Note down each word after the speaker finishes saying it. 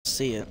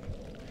see it.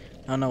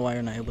 I don't know why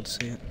you're not able to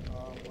see it.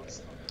 What's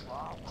the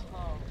problem?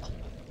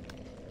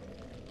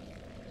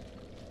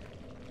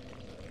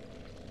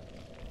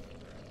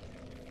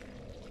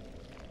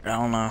 I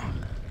don't know.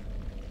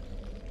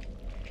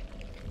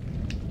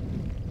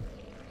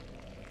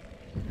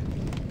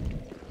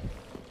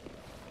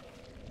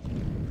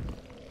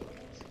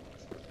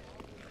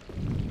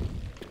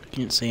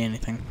 Can't see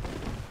anything.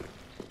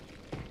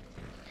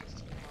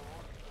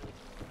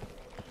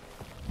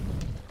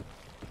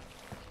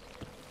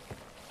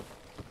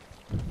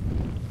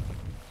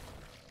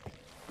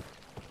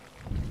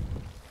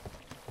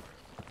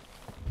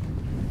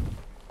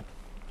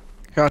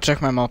 Here, I'll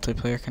check my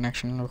multiplayer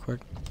connection real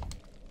quick.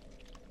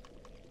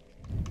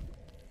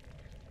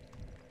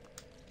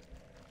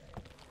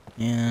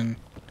 And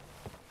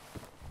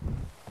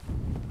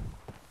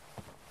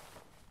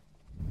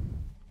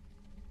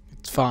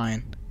it's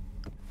fine.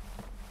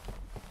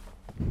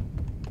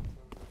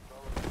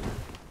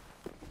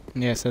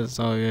 Yeah, it says it's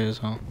all good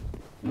as well.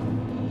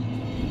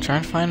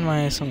 Trying to find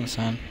my summon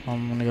sign.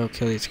 I'm gonna go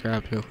kill these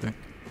crabs real quick.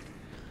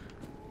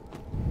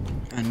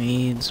 I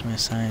needs my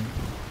sign.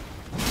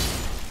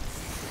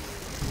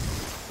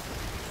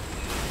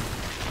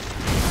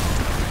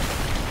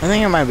 I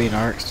think it might be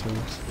Dark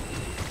Souls.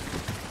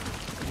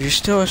 You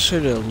still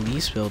should at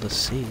least be able to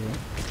see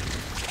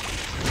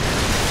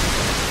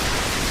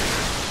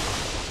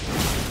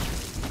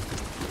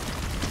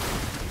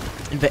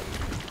it.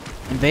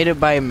 Invaded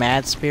by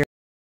Mad Spirit,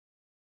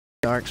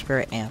 Dark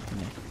Spirit,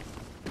 Anthony.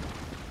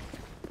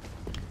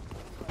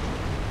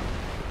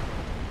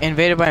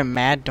 Invaded by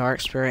Mad Dark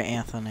Spirit,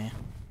 Anthony.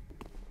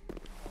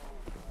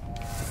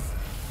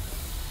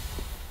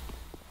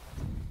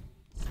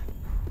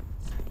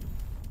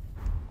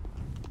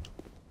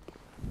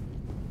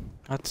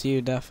 That's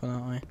you,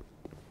 definitely.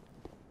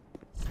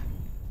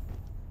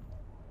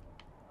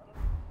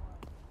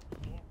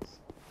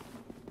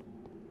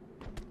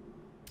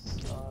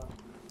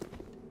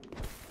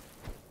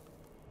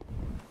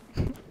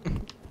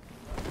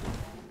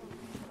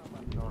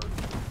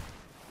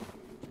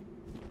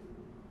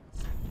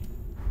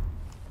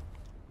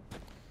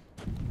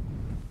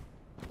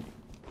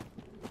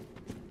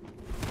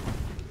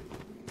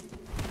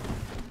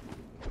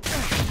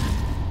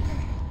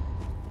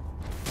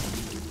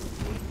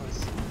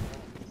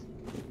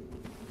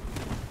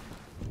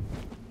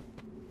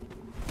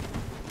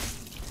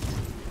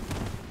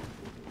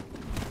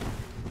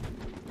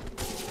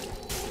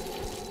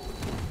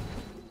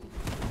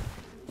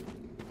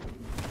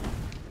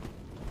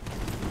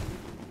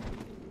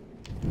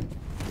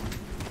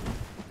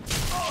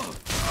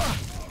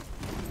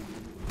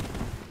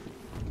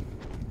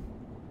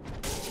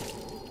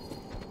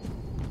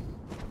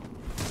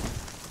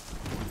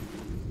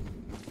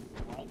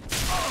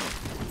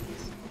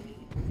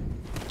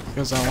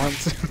 Because I want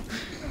to.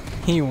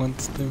 He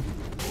wants to.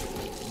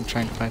 I'm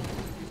trying to find it.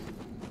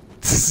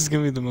 This is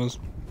gonna be the most.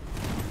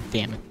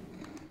 Damn it.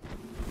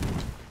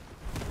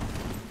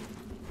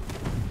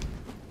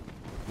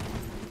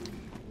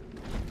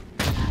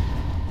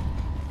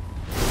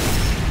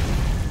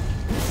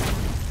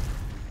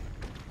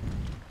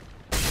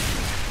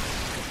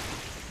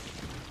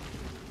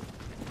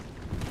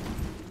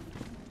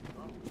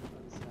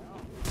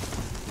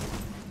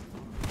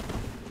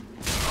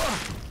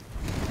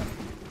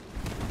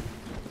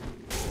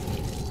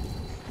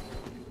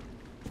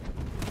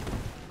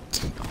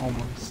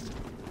 Almost.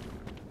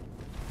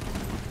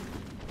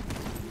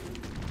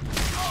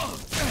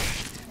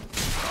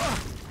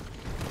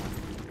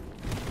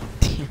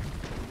 Damn.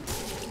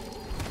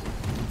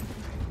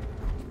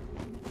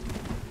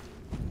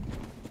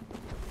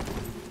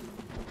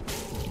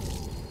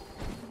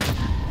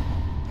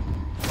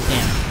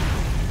 Damn.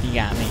 You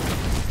got me.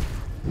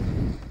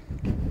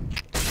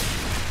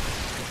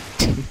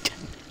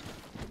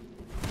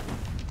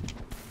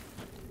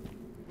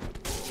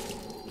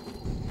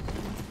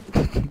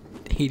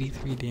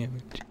 83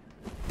 damage.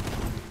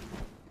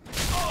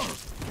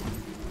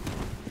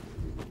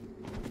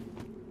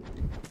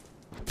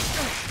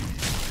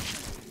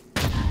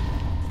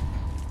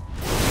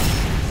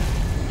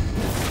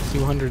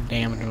 $200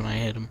 damage when I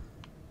hit him.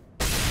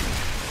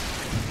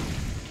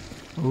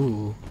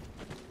 Ooh.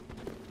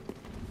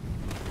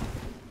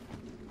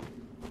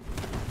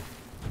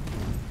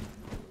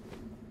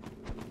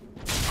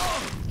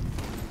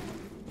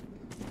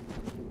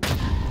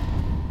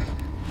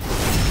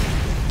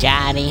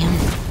 Got him.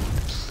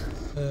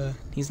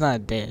 He's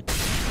not dead.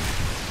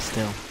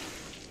 Still.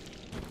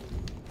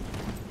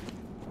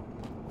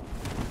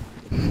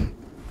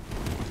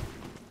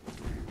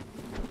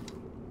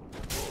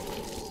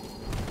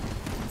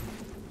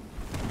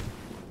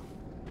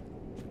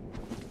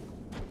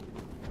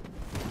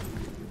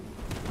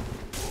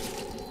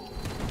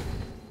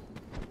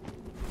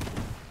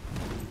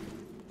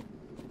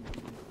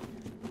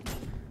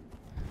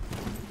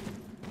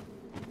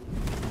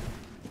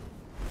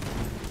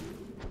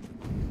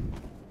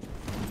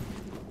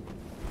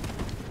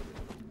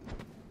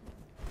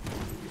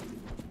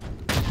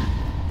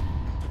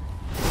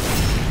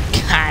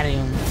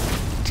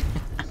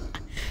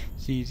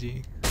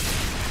 GG.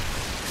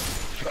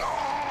 Oh,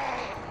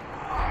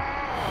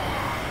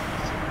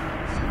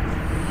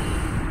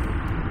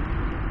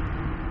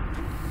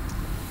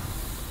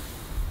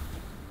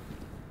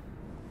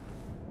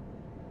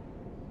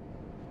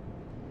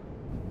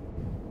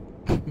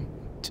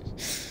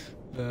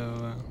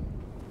 wow.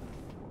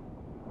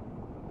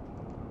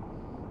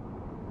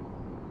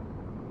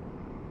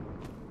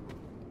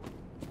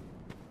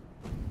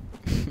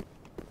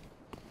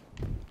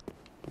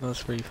 That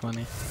was pretty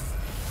funny.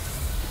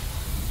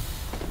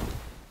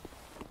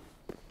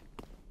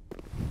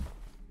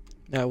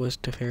 That was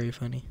very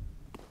funny.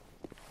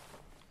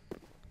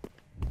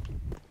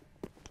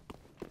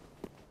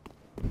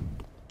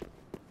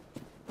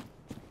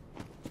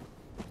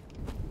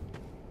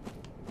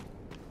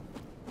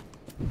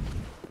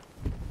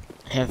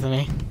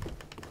 Anthony,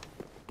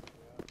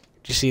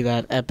 did you see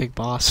that epic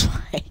boss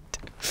fight?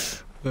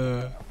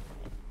 Yeah,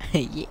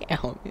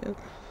 man.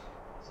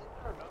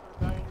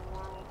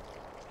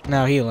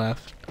 No, he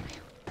left.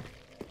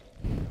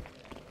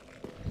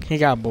 He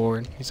got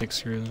bored. He's like,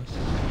 screw this.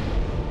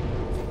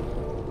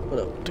 What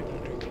up?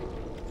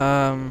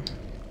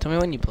 Tell me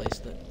when you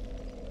placed it.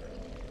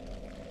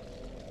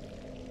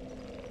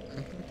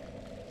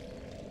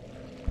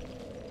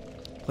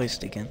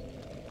 Placed again.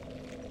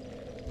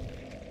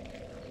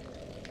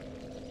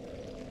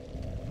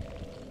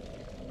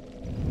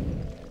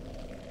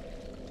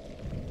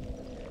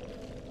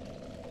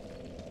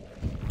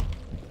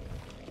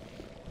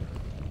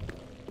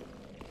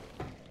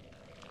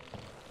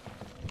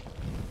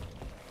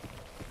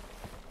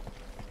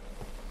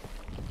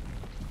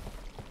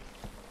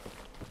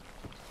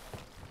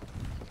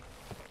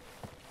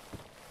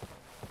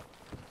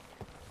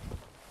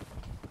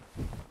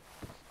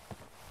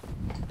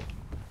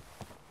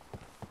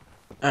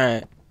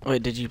 Alright.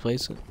 Wait, did you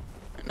place it?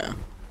 Or no?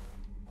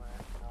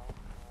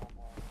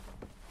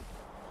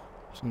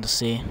 Just want to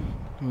see. How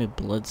many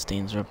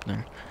bloodstains are up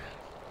there?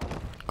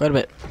 Quite a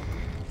bit.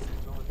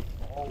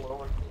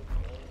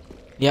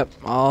 Yep,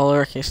 all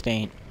lowercase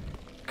stain.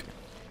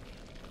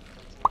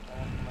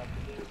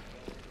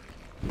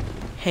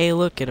 Hey,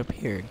 look, it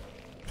appeared.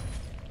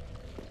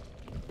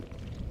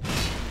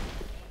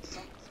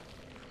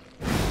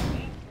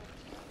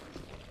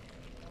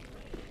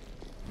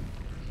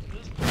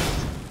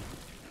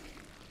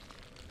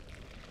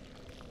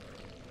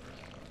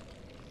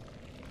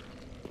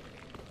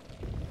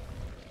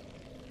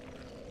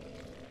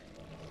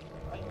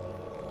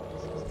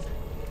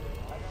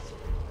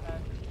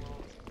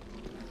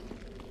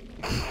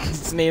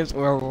 His name's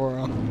World War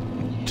On.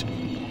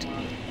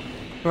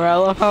 Bro, I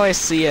love how I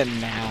see it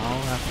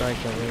now after I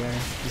go there.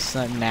 It's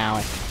not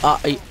now.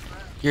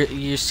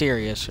 You're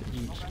serious.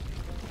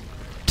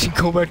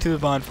 Go back to the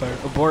bonfire.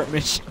 Abort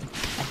mission.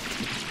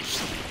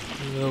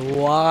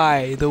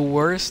 Why? The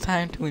worst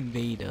time to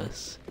invade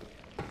us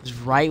is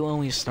right when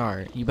we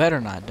start. You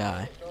better not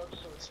die.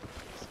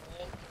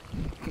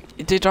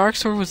 The Dark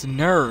Sword was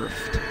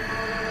nerfed.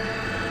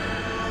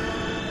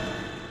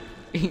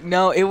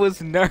 No, it was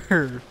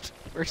nerfed.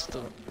 First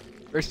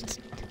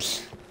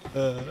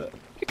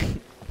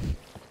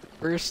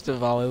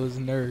of all, it was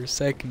nerfed.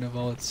 Second of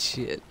all, it's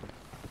shit.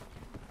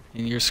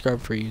 And you're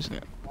scrubbed for using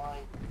it.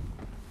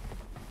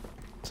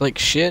 It's like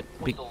shit.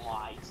 With the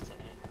lies to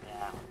end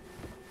now.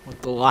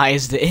 With the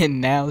lies to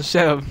end now.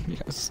 Shut up, you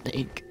know,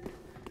 Snake.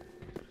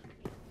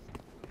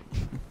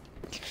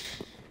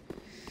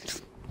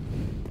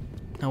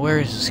 Now where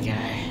is this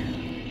guy?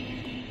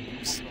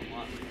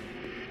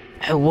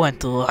 I want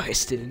the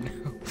lies to end now.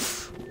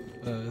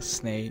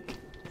 Snake.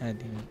 God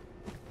damn it.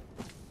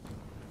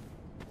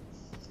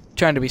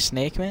 Trying to be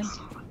Snake, man?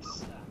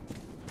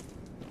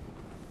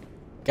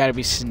 Gotta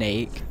be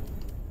Snake.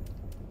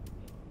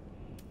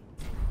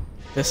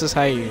 This is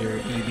how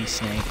you be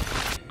Snake.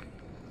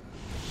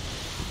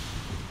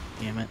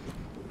 Damn it.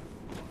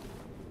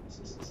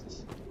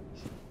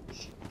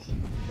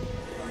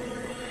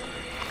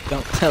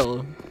 Don't tell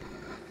him.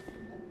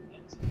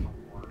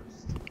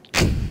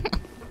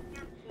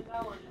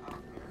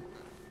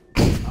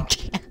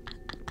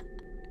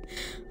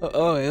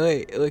 Oh,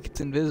 wait, look,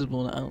 it's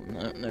invisible now.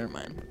 No, never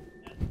mind.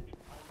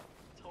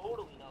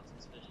 Totally not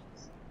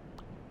suspicious.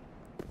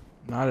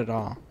 Not at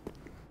all.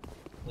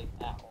 Like,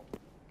 at all.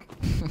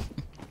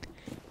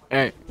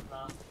 Alright.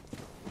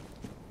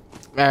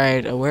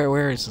 Alright,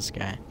 where is this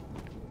guy?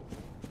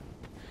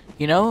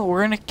 You know,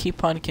 we're gonna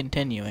keep on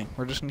continuing.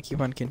 We're just gonna keep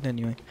on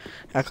continuing.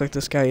 Act like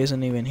this guy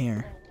isn't even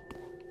here.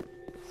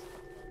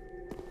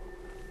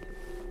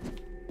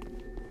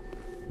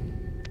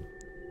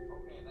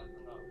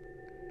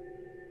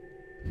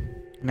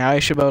 Now I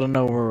should be able to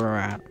know where we're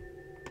at.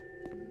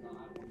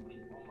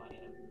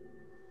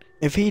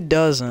 If he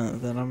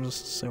doesn't, then I'm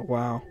just say,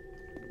 wow.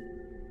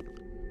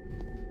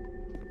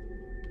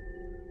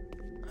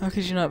 How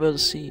could you not be able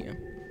to see you?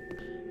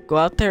 Go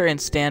out there and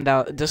stand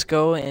out. Just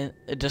go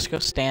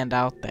stand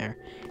out there.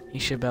 He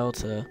should be able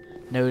to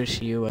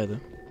notice you by the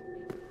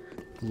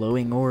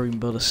glowing orb and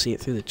be able to see it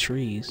through the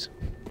trees.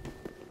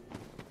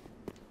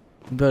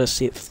 Be able to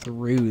see it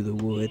through the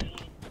wood.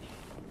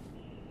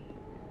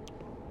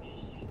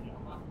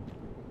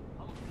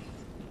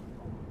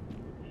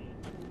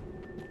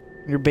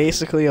 You're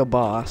basically a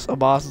boss. A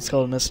boss is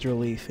called Mr.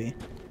 Leafy.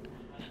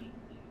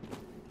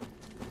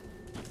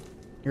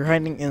 You're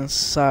hiding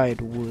inside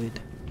wood.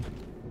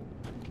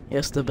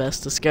 Yes, the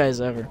best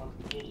disguise ever.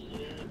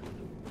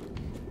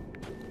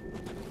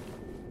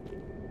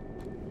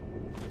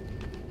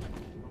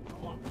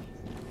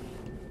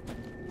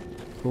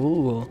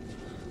 Ooh,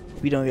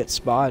 we don't get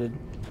spotted.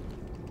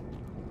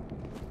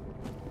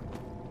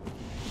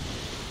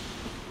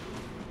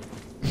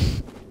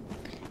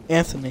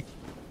 Anthony,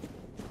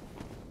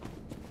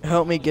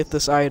 help me get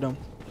this item.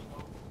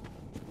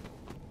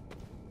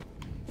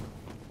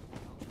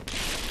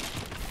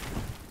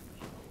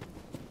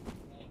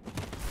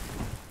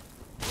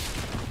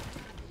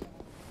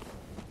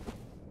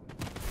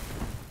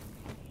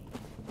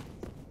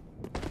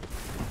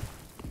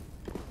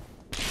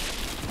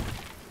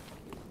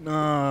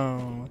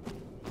 No.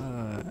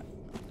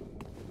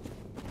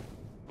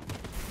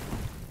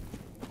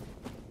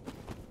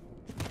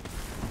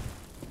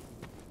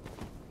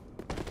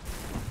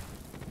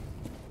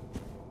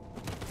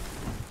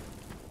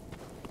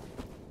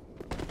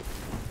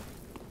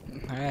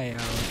 Hi,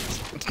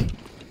 Alex.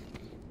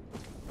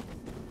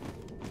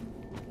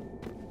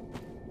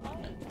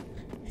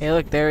 Hey,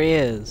 look, there he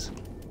is.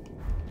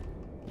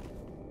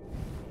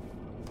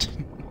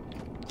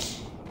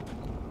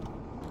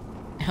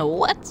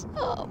 What?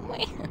 Oh,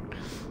 man.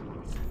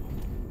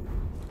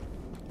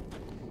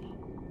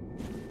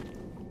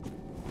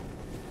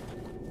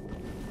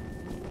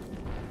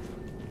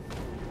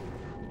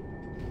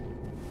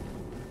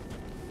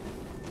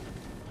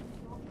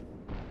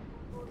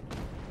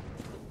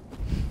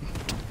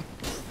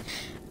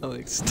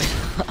 Alex, stop.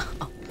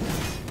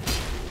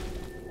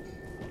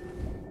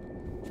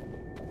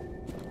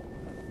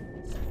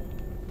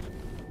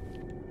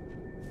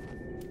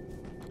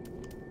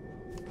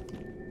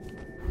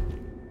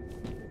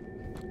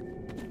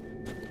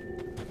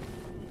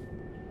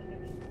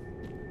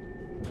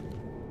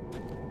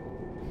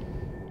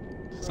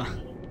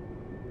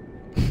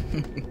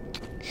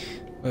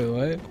 Wait,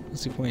 what?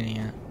 What's he pointing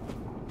at?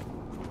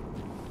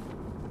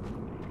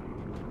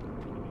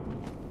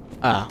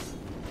 Ah.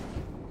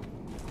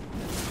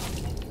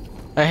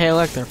 Oh, hey,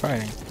 look, they're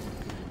fighting.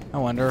 I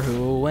wonder who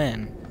will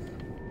win.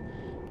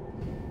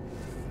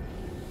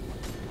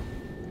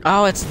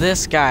 Oh, it's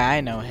this guy.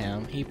 I know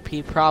him. He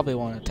probably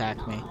won't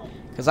attack me.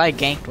 Because I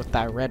ganked with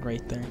that red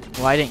right there.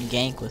 Well, I didn't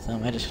gank with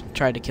him. I just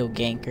tried to kill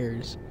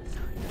gankers.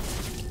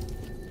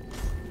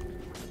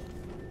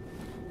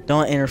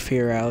 Don't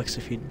interfere, Alex,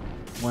 if you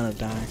want to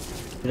die.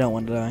 You don't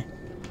want to die.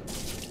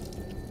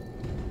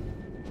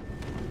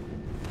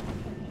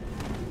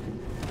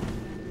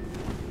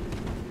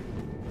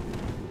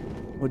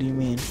 What do you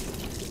mean?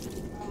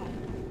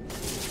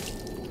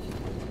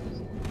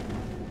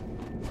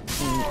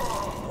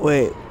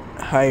 Wait,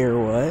 hire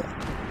what?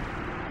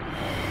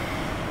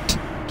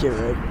 Get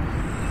rid.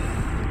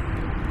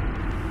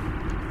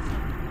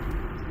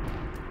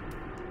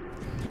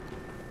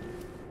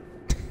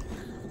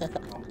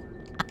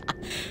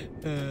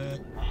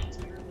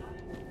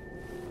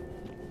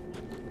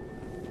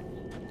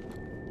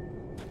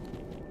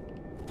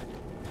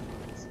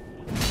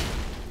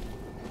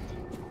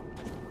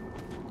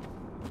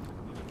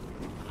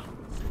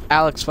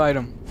 Alex, fight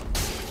him.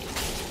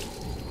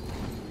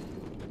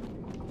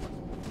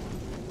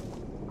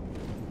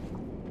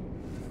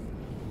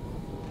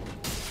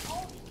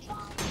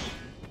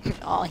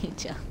 Oh, he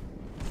just.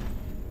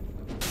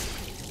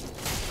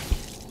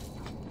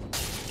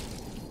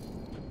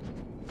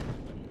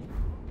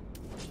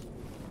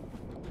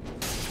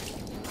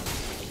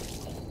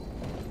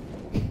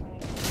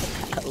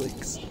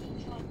 Alex.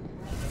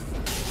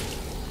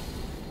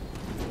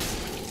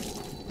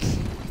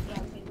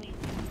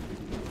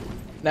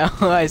 No,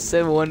 I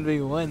said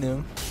 1v1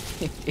 him.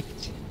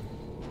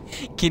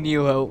 Can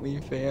you help me,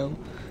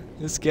 fam?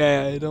 This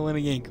guy, I don't want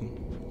to gank him.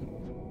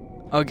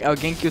 I'll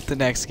gank you with the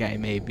next guy,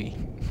 maybe.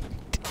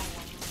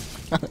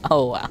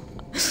 Oh, wow.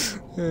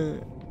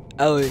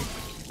 Ellie,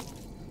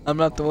 I'm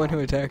not the one who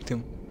attacked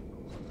him.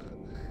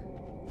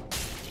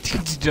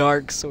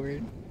 Dark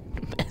sword.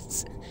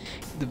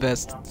 The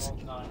best.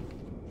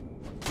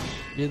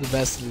 You're the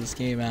best in this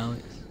game,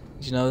 Alex.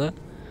 Did you know that?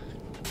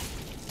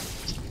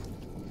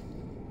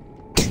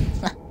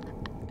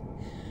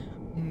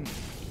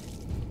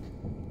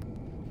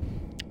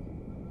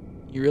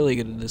 You're really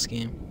good at this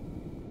game.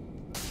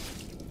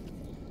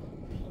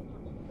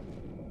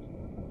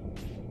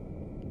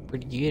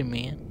 Pretty good,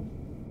 man.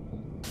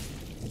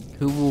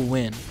 Who will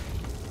win?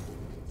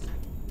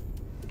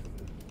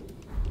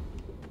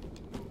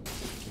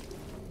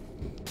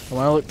 I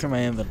want to look through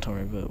my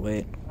inventory, but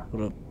wait.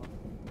 Hold up.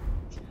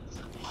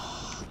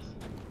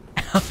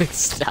 Alex,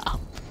 stop.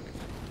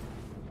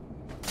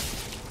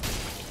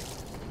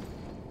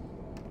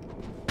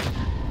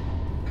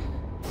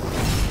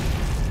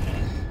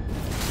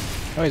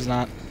 No, he's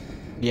not.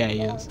 Yeah,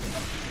 he is.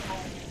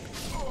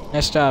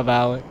 Nice job,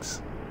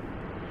 Alex.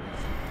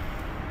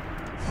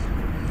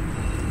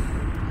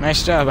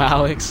 Nice job,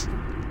 Alex.